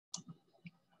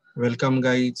Welcome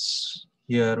guys.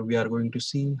 Here we are going to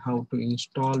see how to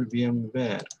install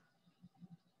VMware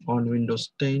on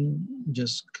Windows 10.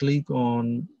 Just click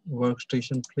on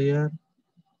Workstation Player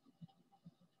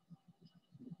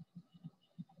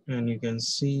and you can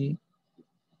see,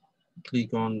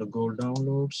 click on the Go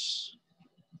Downloads.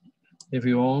 If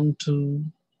you want to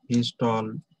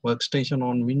install Workstation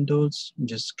on Windows,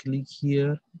 just click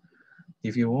here.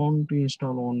 If you want to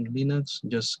install on Linux,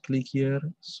 just click here.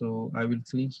 So I will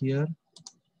click here.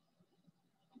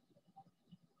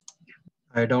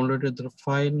 I downloaded the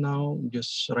file now.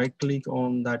 Just right click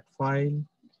on that file.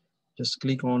 Just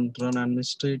click on Run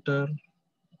Administrator.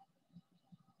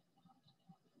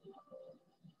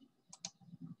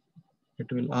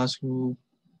 It will ask you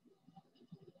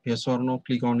yes or no.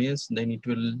 Click on yes. Then it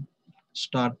will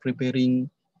start preparing.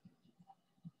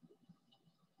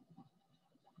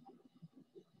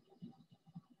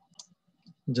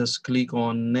 Just click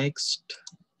on next.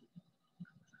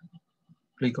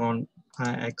 Click on I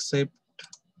accept.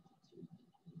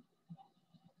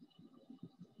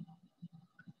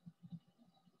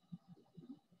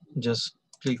 Just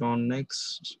click on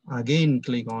next. Again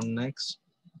click on next.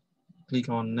 Click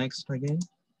on next again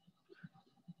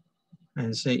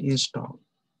and say install.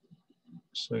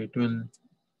 So it will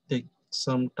take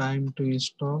some time to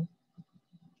install.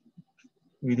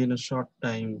 Within a short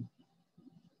time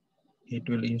it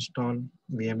will install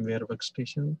VMware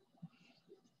Workstation.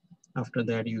 After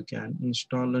that you can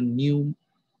install a new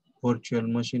virtual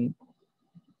machine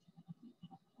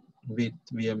with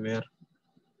VMware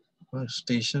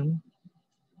Workstation.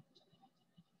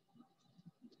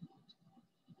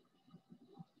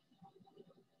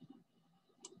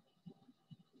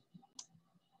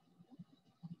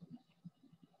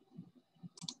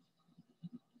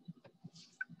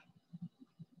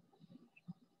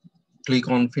 Click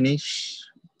on finish.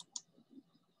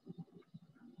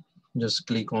 Just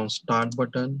click on start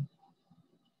button.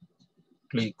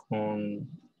 Click on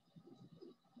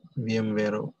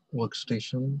VMware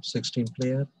Workstation 16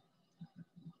 player.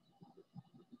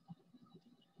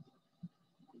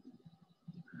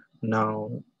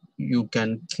 Now you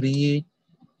can create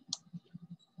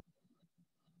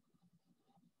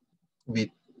with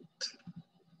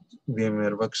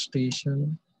VMware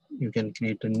Workstation. You can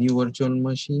create a new virtual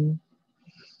machine.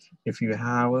 If you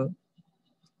have an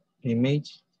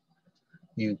image,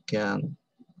 you can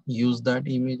use that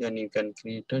image and you can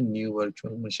create a new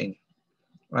virtual machine.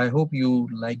 I hope you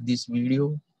like this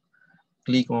video.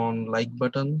 Click on like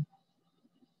button.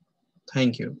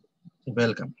 Thank you.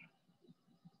 Welcome.